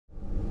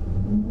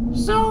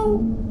So,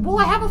 will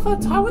I have a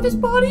fun time with this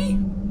body?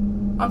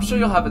 I'm sure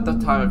you'll have the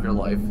time of your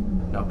life.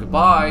 Now,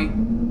 goodbye.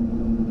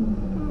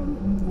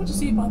 What you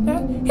see about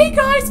that? Hey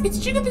guys,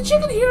 it's Chica the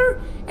Chicken here,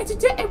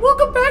 and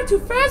welcome back to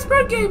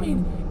FAZBEAR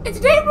Gaming. And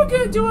today we're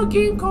gonna do a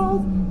game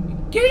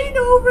called Getting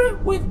Over It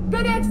with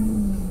Bennett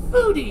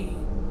Foodie.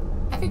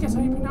 I think that's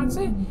how you pronounce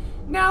it.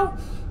 Now,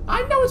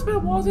 I know it's been a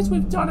while since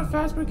we've done a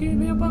FAZBEAR game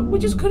video, but we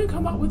just couldn't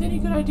come up with any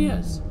good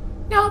ideas.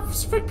 Now,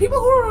 for people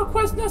who are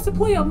requesting us to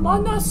play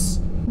Among Us,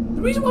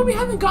 the reason why we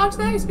haven't gotten to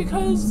that is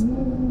because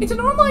it's an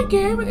online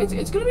game, and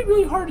it's gonna be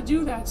really hard to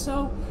do that,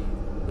 so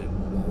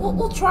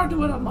we'll try to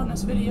do an Among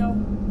Us video.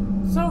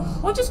 So,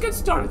 let's just get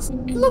started.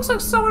 It looks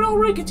like someone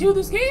already can do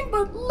this game,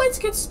 but let's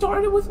get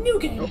started with new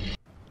game.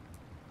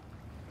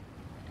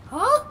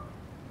 Huh?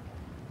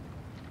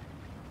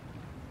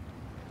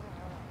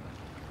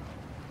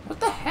 What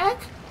the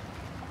heck?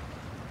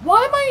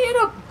 Why am I in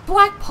a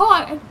black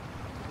pot?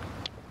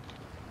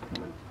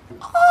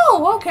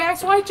 Oh, okay,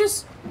 so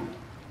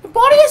the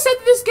body has said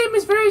that this game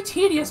is very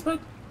tedious, but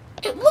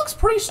it looks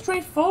pretty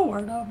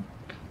straightforward.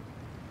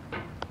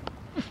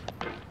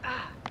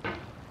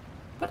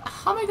 But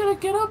how am I gonna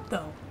get up,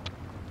 though?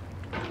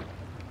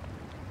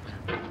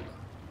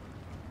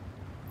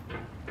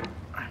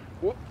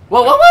 Whoa,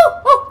 whoa,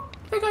 whoa! Oh!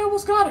 I think I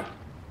almost got it.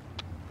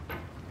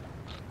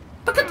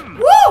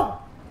 Whoa!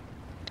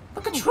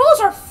 The controls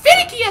are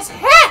finicky as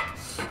heck!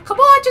 Come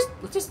on,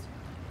 just...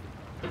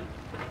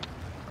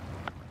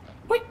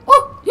 Wait,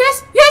 oh,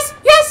 yes, yes,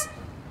 yes!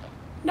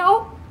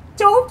 No,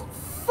 don't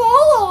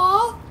fall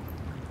off!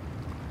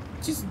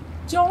 Just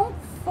don't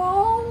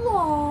fall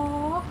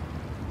off.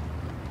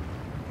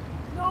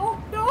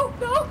 No, no,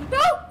 no,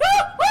 no, no!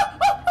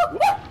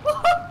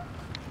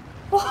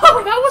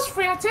 Whoa, that was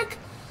frantic.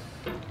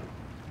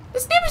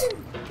 This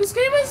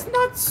game is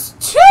not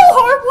too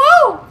hard,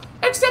 whoa!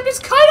 Except it's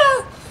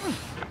kinda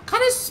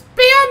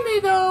spam me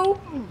though.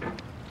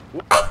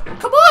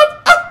 Come on!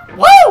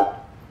 Whoa!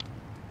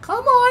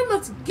 Come on,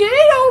 let's get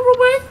it over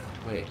with.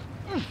 Wait.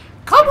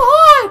 Come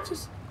on!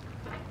 Just...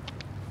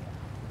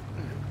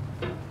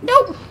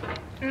 Nope.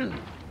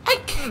 I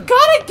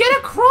gotta get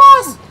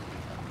across.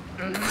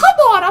 Come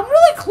on, I'm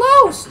really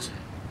close.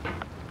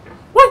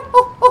 Wait,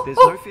 There's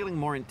no feeling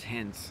more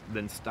intense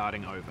than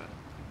starting over.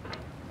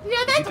 Yeah,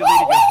 If that's... you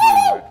deleted your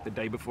homework the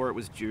day before it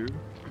was due,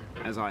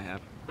 as I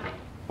have,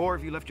 or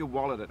if you left your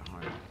wallet at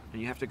home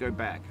and you have to go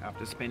back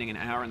after spending an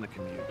hour in the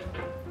commute.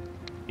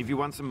 If you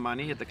won some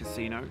money at the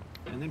casino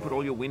and then put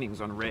all your winnings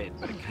on red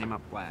but it came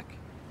up black.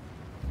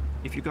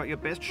 If you got your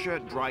best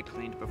shirt dry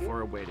cleaned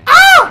before a wedding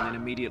and then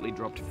immediately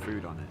dropped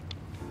food on it.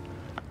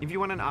 If you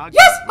won an argument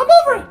Yes, I'm with a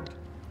over friend it.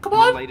 Come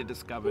and on. then later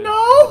discovered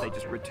No. that they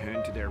just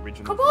returned to their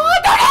original Come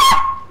on.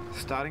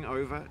 Starting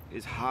over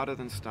is harder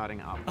than starting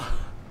up.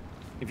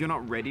 If you're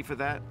not ready for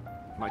that,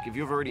 like if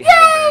you've already had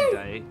a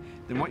bad day,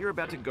 then what you're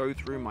about to go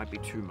through might be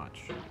too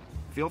much.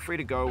 Feel free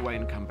to go away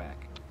and come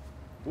back.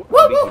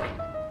 Whoa.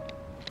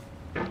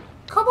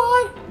 Come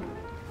on.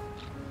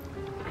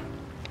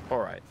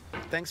 Alright,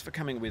 thanks for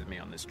coming with me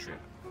on this trip.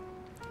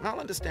 I'll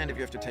understand if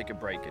you have to take a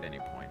break at any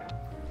point.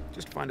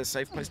 Just find a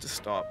safe place to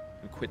stop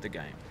and quit the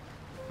game.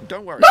 And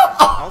don't worry,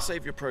 I'll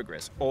save your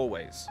progress,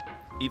 always.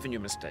 Even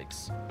your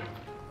mistakes.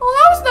 Well,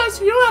 that was nice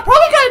of you. I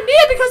probably got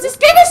near because this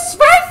game is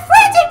very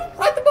frantic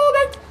at the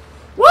moment.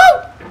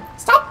 Whoa!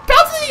 Stop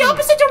bouncing in the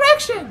opposite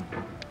direction.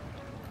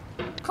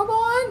 Come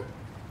on.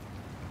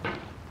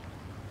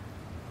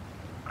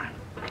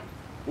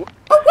 Whoa.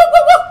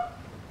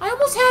 I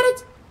almost had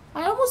it.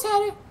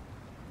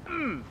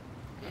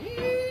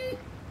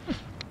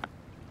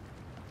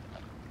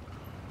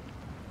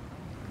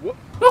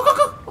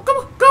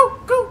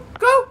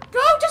 Go.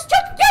 Just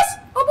jump. Yes,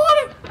 I'm on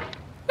it.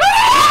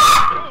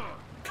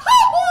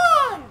 Come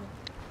on.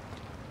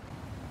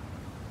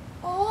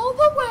 All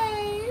the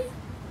way.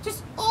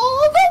 Just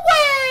all the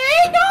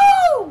way.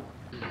 No.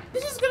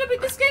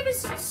 This game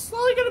is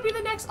slowly gonna be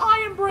the next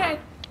Iron Bread.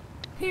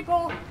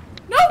 People.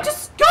 No,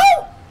 just go.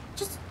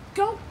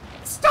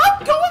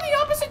 Stop going the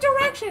opposite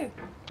direction.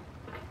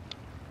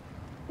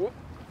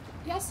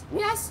 Yes.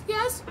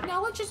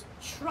 Now let's just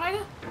try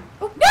to...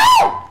 Oh,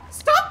 no!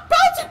 Stop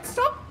bouncing!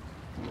 Stop!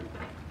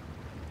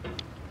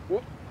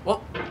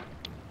 What?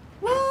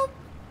 Well...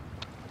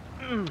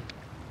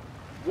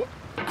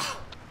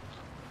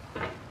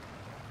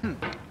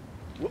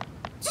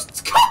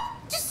 Just come!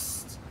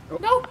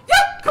 No!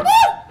 Yeah! Come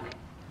on!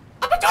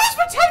 I've been doing this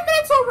for 10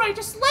 minutes already!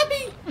 Just let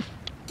me...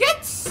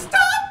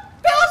 Stop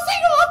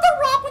bouncing off the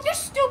rock with your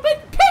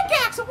stupid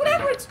pickaxe or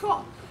whatever it's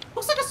called!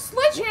 Looks like a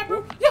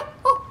sledgehammer! Yeah!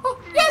 Oh,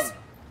 yes!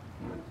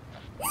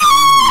 No!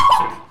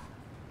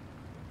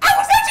 I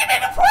was actually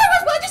making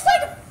progress, but I just had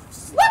to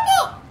slip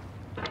up!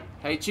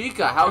 Hey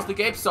Chica, how's the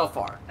game so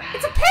far?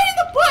 It's a pain in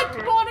the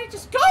butt, Bonnie!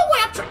 Just go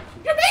away!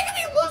 You're making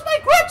me lose my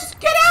grip! Just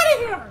get out of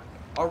here!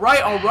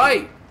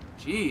 Alright.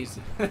 Jeez.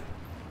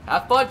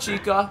 Have fun,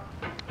 Chica.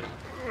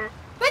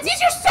 That's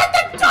easier said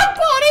than done,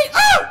 Bonnie!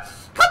 Oh!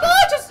 Come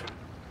on, just...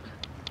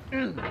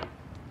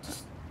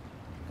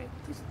 Okay,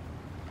 please.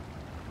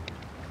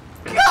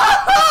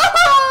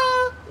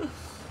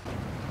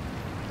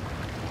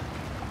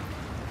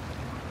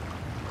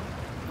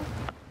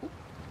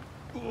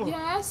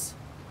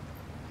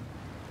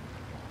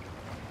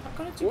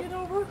 it to get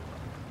over.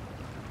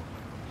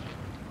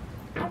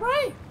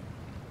 Alright.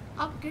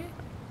 Okay.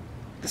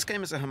 This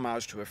game is a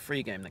homage to a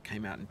free game that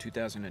came out in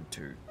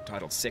 2002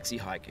 titled Sexy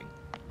Hiking.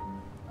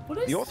 What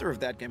is The author of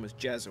that game was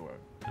Jazuo,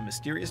 a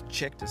mysterious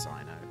Czech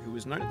designer who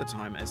was known at the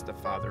time as the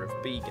father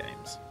of B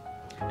games.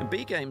 In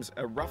B games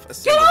are rough Get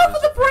assemblages off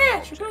of the of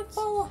branch! You're gonna objects.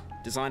 fall off.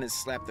 Designers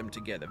slap them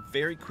together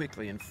very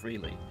quickly and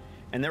freely,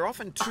 and they're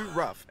often too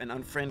rough and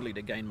unfriendly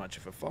to gain much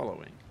of a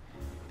following.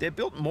 They're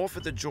built more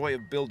for the joy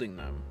of building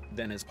them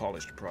than as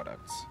polished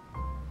products.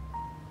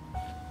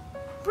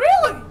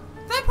 Really?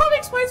 That probably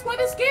explains why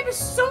this game is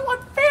so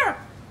unfair.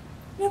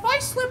 And if I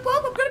slip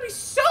up, I'm gonna be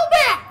so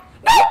mad.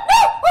 No,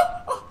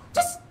 no!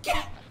 Just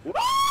get. No!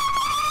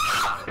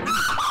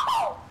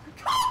 No!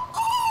 Come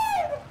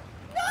on!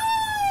 No!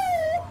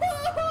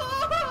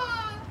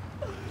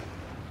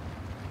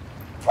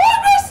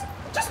 Progress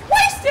just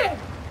wasted.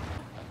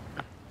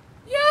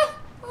 Yeah.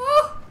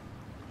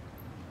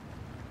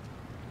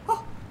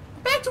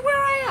 Back to where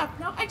I am.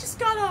 Now I just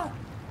gotta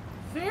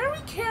very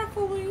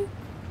carefully.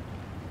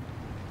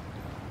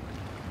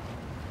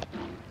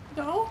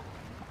 No,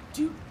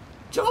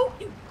 don't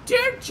you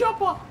dare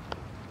jump up!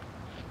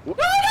 You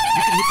can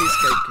hit the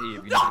escape key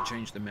if you need to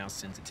change the mouse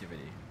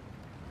sensitivity.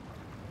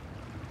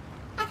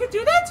 I can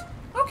do that?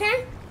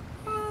 Okay.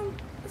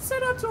 Let's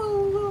set up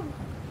to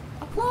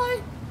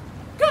apply.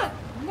 Good.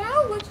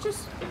 Now let's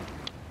just.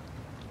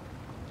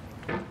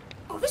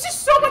 Oh, this is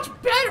so much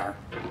better.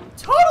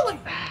 Totally.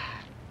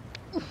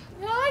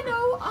 Yeah, I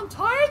know. I'm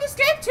tired of this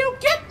game too.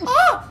 Get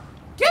up!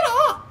 Get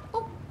up!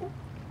 Oh.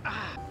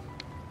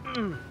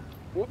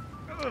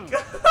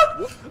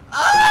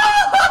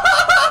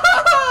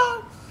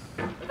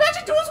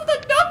 Imagine doing this with a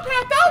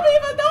numpad. That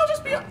would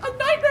just be a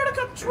nightmare to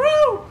come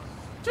true.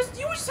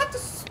 You just have to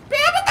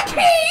spam at the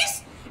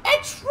keys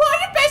and try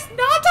your best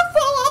not to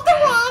fall off the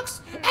rocks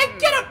and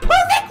get a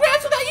perfect grip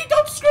so that you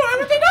don't screw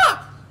everything up.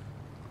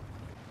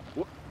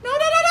 No.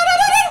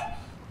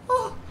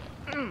 Oh.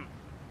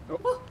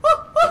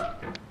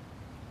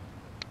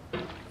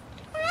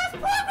 That's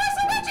progress.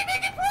 I'm actually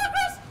making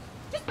progress.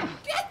 Just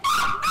get.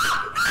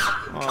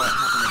 Oh, it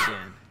happened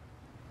again.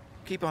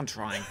 Keep on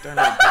trying. Don't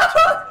let it get to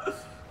you.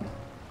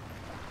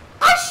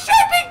 I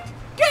should be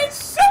getting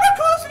super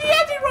close to the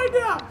ending right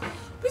now!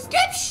 This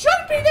game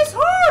shouldn't be this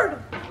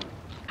hard!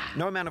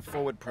 No amount of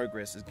forward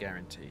progress is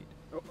guaranteed.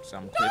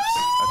 Some cliffs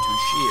are too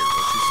sheer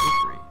or too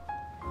slippery.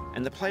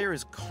 And the player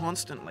is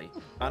constantly,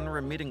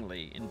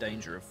 unremittingly in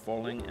danger of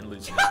falling and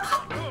losing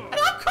everything. And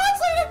I'm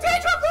constantly in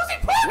danger of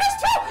losing progress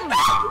too!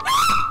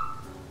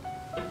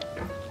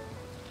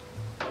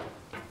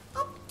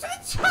 Up to the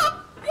top!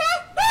 Yeah!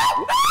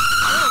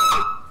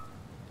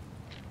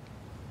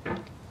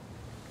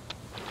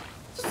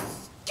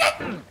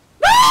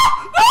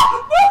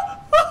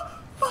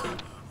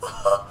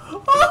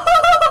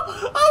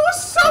 I was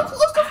so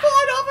close to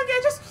falling off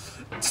again.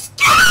 Just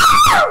get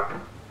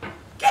over!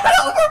 Get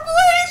over,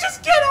 please! Just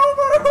get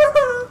over!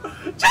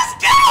 Just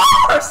get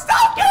over!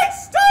 Stop getting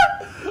stuck!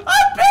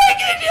 I'm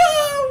begging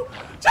you!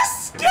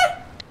 Just get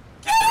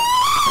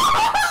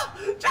up!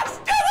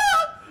 Just get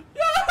up!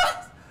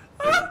 Yes!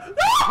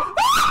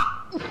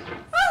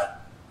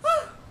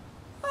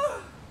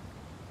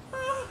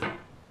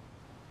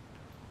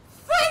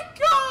 Thank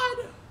God!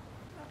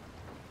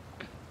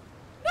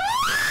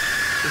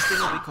 This thing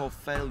that we call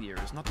failure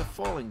is not the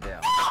falling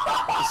down,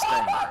 but the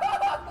staying down.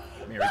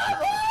 Merry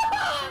Christmas.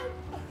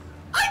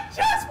 I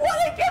just want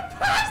to get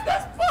past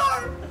this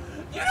part!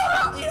 You know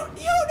how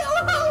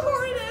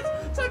hard it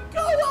is to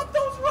go up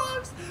those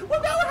rocks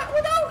without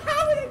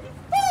having it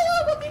fall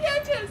off of the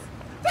edges!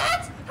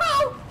 That's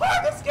how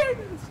hard this game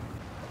is!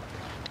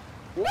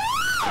 No!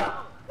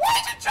 Why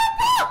did you jump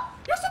up?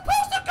 You're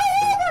supposed to go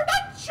over,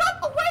 not jump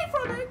away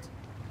from it!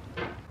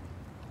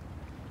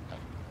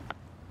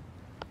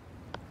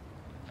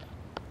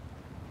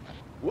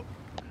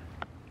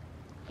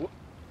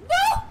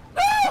 No!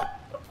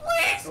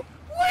 Please!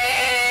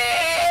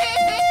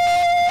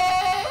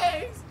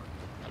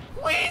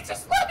 Please!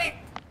 Just let me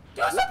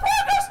do some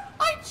progress!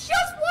 I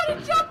just want to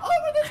jump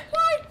over this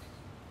pipe!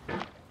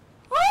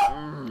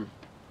 Oh!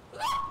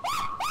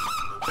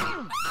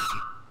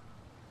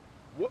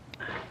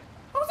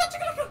 I was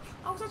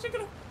actually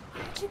gonna I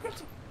actually gripped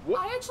it!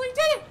 I actually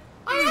did it!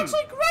 I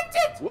actually gripped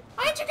it! I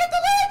actually get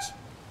the ledge!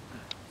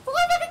 If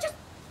I could just...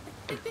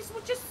 This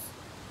would just...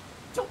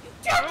 Don't you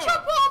dare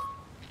jump off!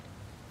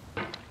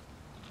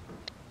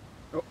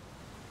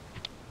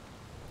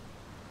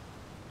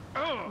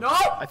 No!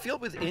 I feel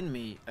within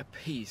me a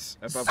peace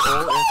above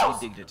all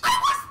earthly dignity.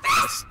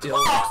 A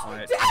still,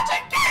 quiet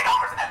Shakespeare.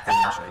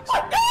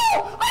 No!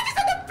 I just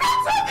had to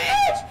bounce off the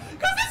edge!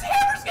 Because this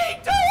hammer's getting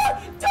duller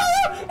and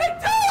duller!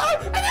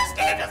 And this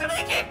game doesn't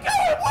really keep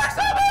going! It works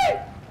on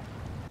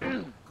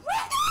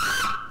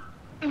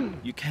me!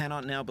 You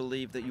cannot now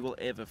believe that you will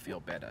ever feel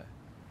better.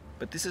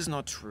 But this is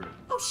not true.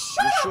 Oh,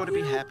 shut You're up, sure to be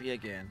you. happy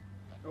again.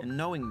 And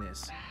knowing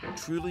this,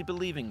 truly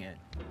believing it,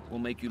 will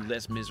make you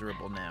less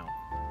miserable now.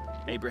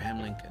 Abraham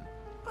Lincoln.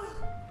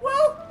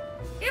 Well,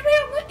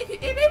 Abraham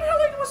if Abraham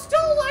Lincoln was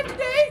still alive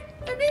today,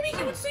 then maybe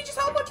he would see just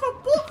how much of a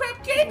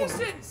bullcrap game this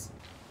is.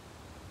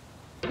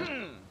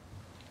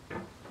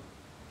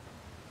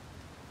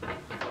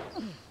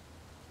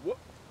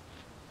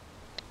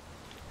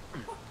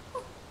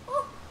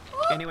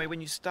 Anyway,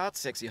 when you start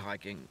sexy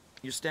hiking,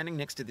 you're standing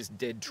next to this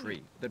dead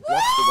tree that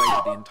blocks the way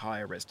to the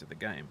entire rest of the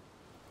game.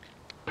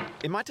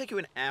 It might take you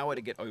an hour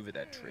to get over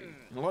that tree,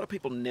 and a lot of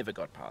people never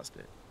got past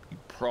it. You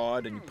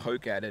prod and you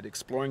poke at it,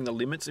 exploring the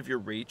limits of your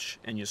reach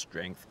and your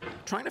strength,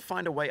 trying to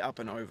find a way up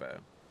and over.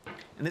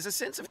 And there's a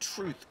sense of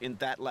truth in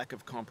that lack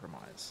of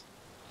compromise.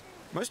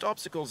 Most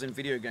obstacles in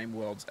video game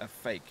worlds are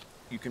fake.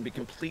 You can be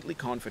completely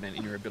confident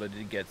in your ability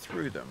to get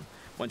through them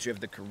once you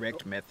have the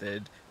correct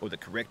method or the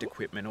correct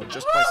equipment or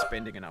just by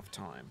spending enough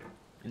time.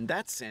 In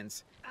that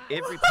sense,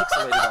 every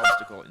pixelated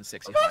obstacle in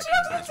sexy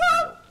hiking is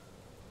real.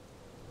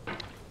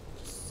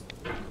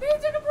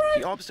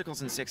 The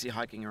obstacles in sexy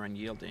hiking are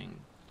unyielding,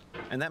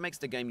 and that makes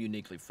the game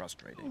uniquely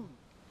frustrating.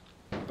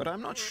 But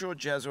I'm not sure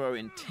Jazzuo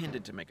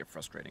intended to make a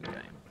frustrating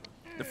game.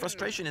 The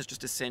frustration is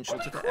just essential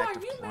to the act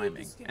of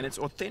climbing, and it's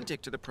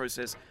authentic to the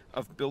process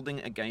of building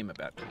a game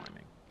about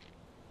climbing.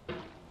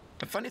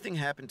 A funny thing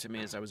happened to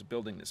me as I was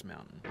building this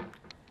mountain.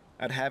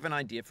 I'd have an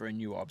idea for a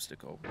new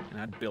obstacle, and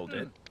I'd build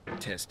it,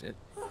 test it,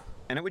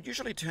 and it would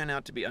usually turn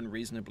out to be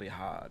unreasonably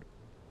hard.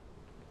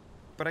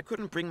 But I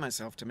couldn't bring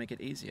myself to make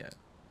it easier.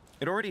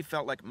 It already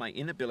felt like my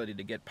inability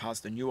to get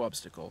past the new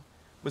obstacle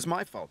was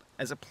my fault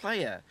as a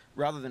player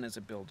rather than as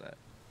a builder.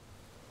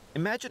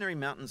 Imaginary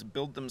mountains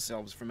build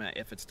themselves from our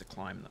efforts to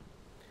climb them,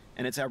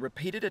 and it's our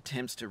repeated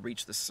attempts to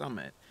reach the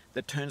summit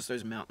that turns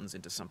those mountains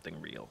into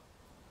something real.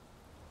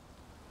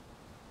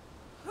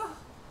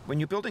 When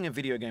you're building a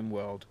video game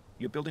world,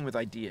 you're building with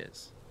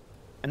ideas.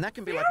 And that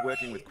can be like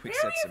working with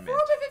quickset cement.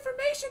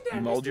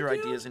 You mold your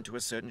ideas into a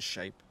certain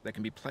shape that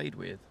can be played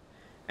with,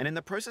 and in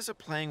the process of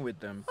playing with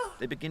them,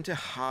 they begin to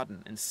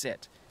harden and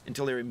set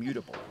until they're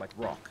immutable, like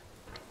rock.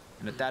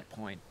 And at that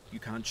point, you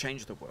can't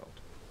change the world.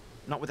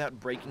 Not without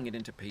breaking it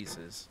into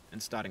pieces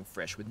and starting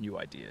fresh with new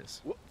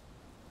ideas.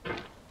 I'm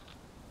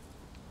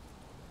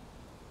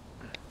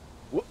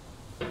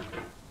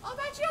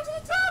actually up to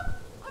the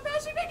top! I'm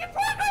actually making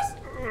progress!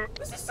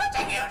 This is such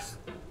a huge...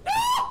 No!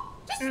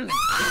 Just no!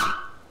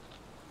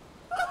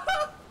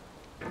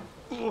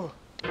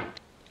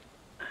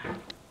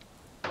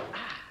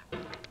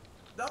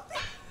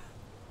 Nothing?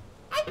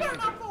 I better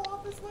not fall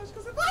off this ledge,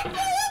 because if I fall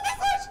off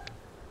this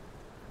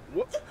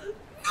ledge...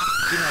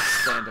 Do not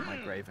stand at my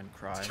grave and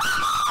cry.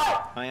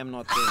 I am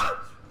not dead.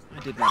 I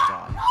did not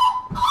die.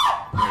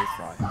 Mary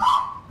Fry.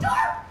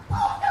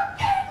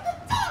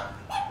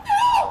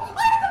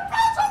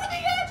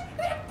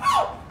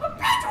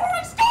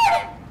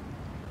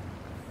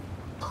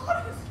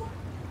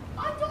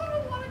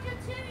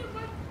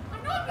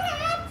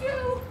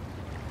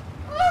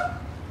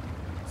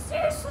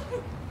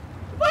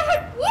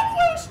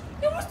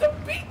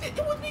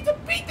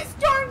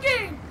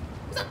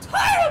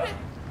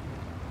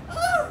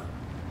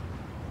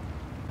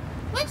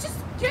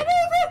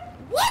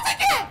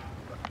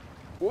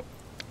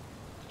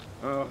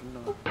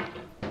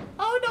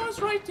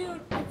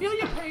 Dude, I feel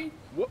your pain.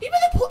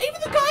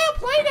 Even the guy I'm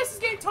playing this is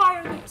getting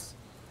tired of this.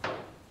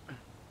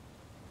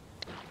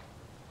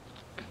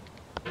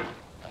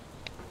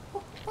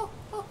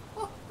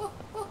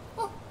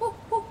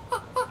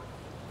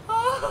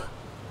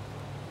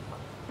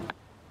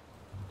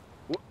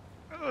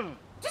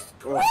 Just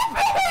grip it!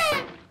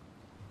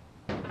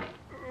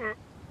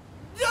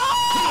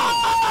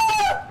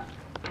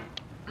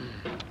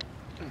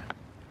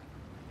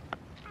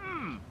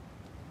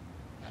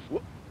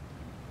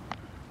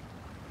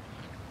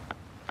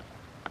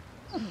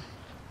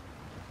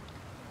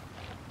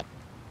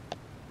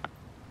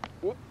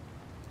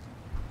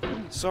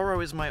 Sorrow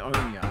is my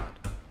own yard,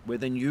 where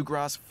the new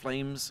grass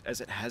flames as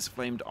it has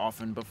flamed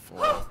often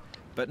before,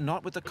 but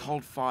not with the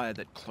cold fire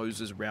that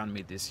closes round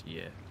me this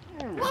year.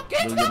 Well,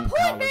 get to that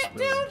point, man,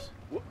 dude!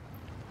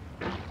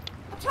 I'm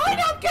telling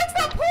you, get to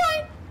that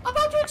point! I'm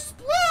about to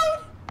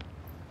explode!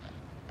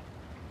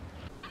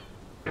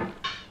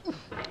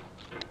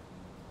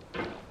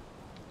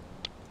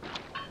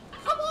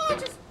 Come on,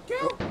 just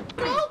go!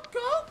 Go!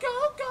 Go!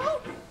 Go!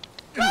 Go!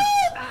 Go! Go!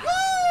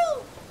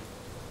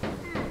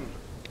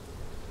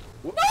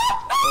 No! No!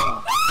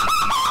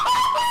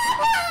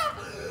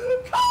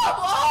 Come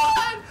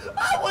on!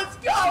 I was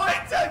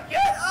going to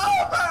get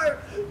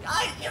over!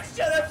 You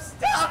should have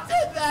stopped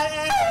in that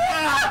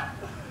area!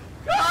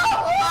 Come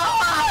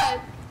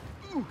on!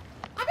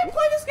 I've been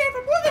playing this game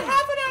for more than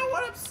half an hour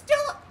and I'm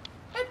still...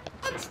 I'm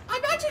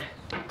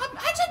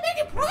actually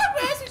making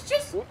progress, it's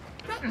just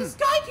that this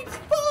guy keeps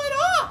falling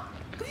off!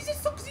 Because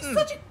he's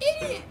such an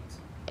idiot!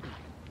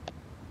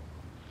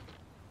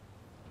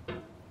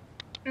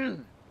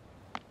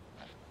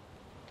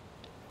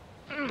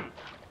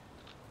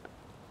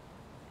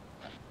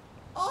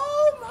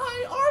 Oh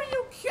my, are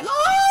you kidding?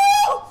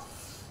 Oh!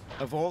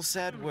 Of all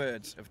sad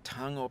words of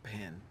tongue or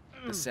pen,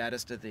 the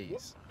saddest are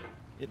these.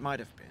 It might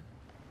have been.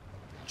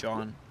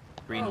 John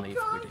Greenleaf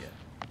Whittier.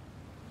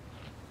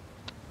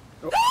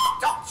 No!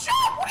 Don't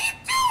jump! What are you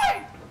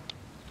doing?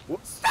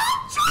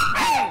 Stop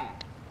jumping!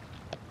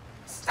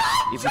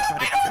 Stop If you try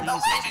jumping to over the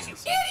please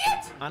ledges, you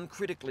idiot!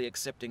 uncritically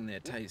accepting their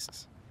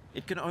tastes,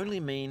 it can only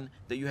mean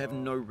that you have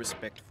no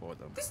respect for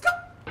them. This guy...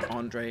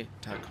 Andrei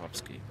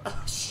Tarkovsky.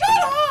 Shut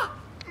up!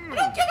 I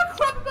don't give a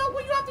crap about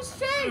what you have to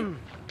say!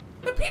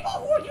 The people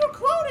who you're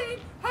quoting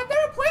have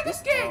never played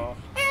this game! And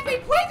if they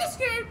played this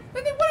game,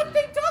 then they would have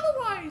think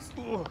otherwise!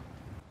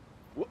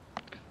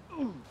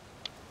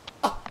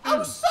 I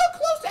was so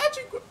close to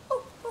actually...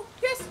 Oh,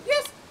 yes,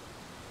 yes!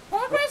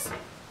 Progress!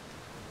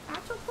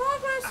 Actual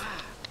progress!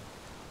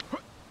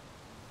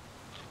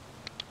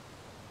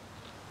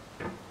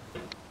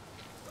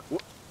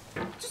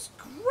 Just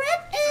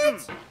grip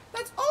it!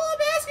 That's all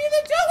I'm asking you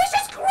to do is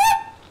just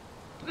grip!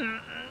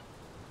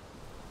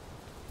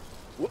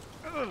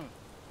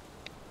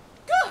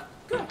 Good,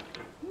 good.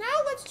 Now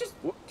let's just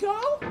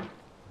go.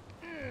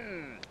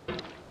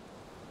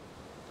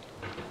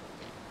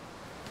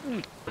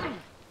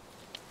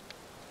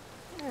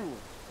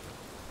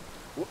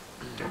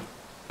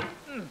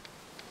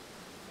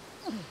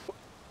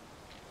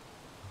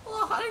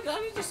 Oh, I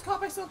need to just calm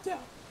myself down.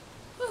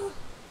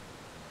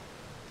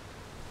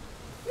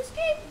 This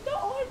game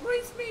not only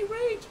brings me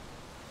rage,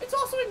 it's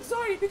also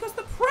anxiety because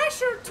the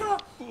pressure to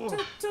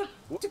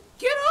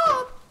get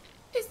up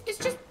is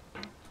just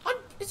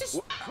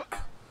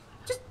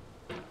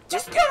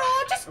just get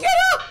on, just get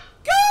up,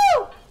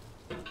 go!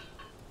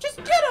 Just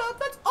get up.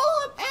 That's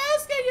all I'm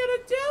asking you to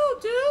do,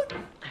 dude.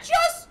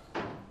 Just.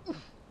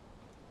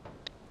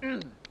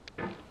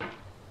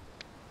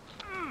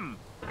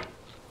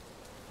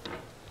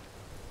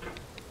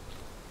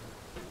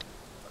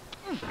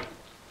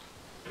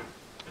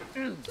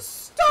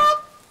 Just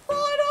stop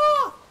falling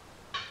off!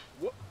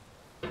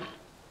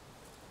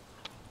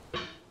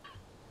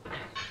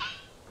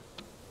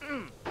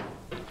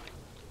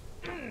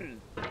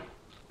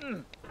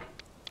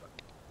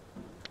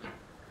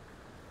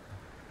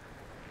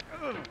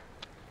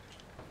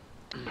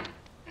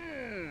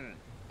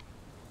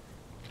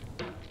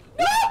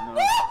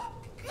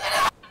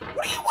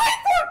 What are you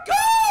waiting for?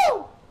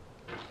 Go!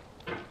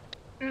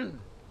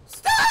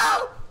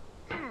 Stop!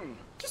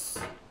 Just...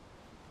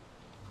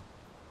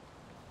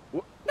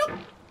 No!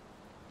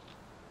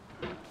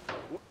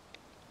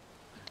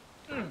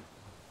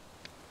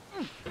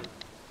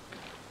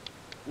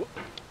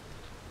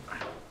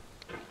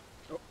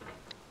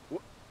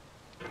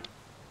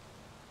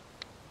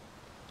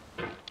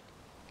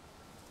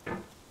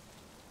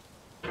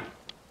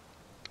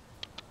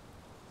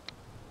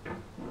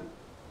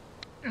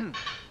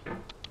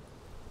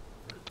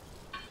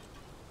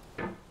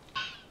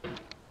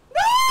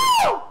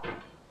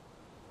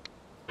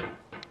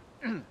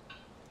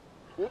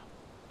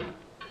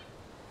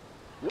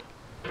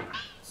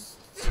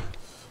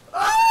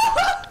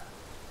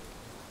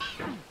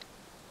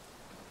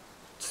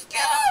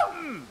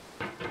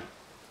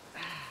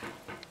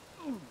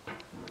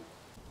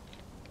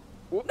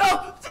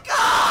 No!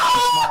 He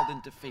smiled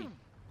in defeat,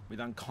 with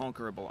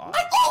unconquerable eyes.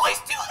 I always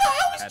do that! I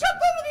always jump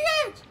over the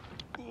edge!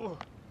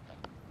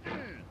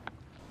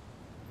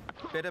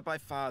 Better by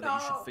far that you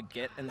should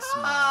forget and No.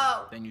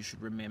 smile than you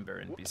should remember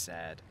and be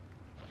sad.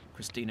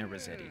 Christina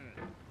Rossetti.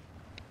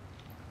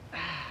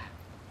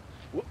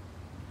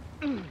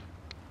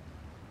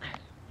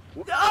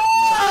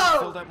 No!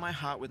 Filled up my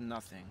heart with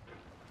nothing.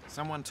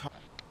 Someone told...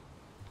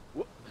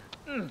 No!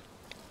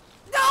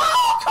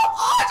 Come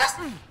on! Just...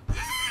 Come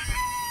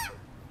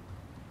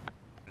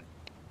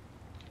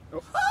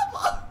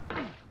on!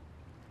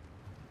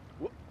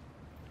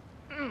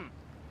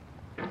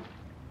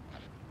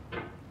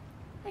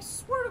 I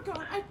swear to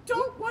God, I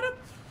don't want to...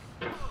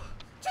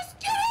 Just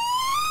get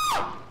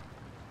up!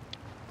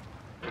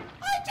 I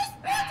just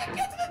have to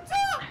get to the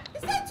top!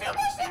 Is that too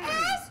much to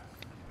ask?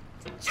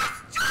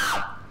 Just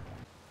jump!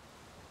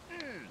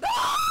 No!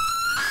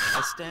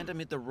 I stand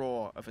amid the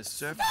roar of a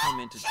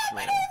surf-tormented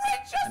shore,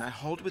 and I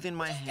hold within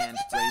my hand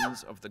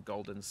grains of the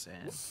golden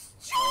sand.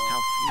 How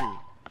few,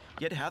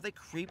 yet how they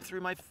creep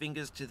through my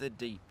fingers to the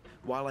deep,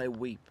 while I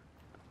weep,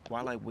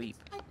 while I weep.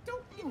 I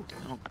don't...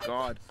 Oh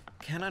God,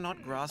 can I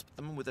not grasp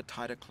them with a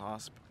tighter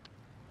clasp?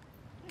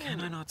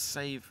 Can I not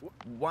save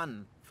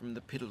one from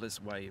the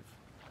pitiless wave?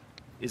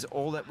 Is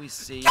all that we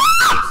see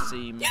or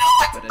seem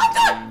but a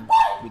dream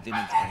within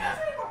a dream?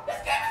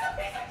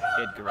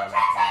 Edgar Allan Poe.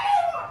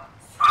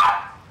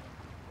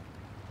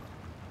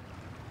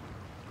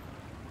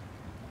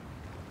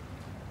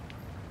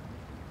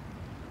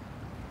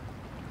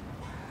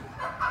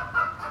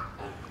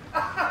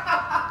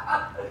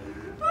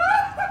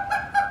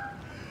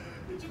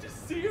 Did you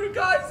just see her,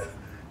 guys?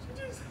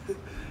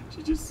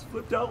 She just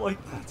flipped out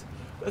like that.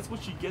 That's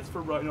what she gets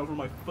for riding over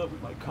my foot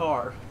with my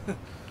car.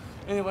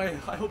 Anyway,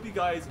 I hope you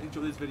guys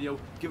enjoyed this video.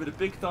 Give it a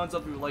big thumbs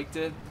up if you liked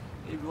it.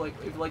 If you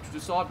liked what you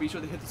saw, be sure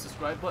to hit the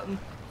subscribe button.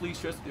 Please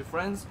share this with your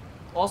friends.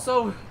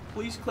 Also,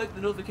 please click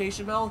the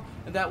notification bell,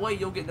 and that way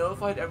you'll get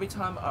notified every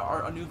time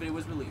a new video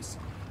is released.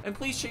 And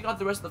please check out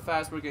the rest of the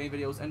FAZBEAR game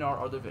videos and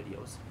our other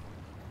videos.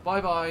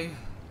 Bye bye.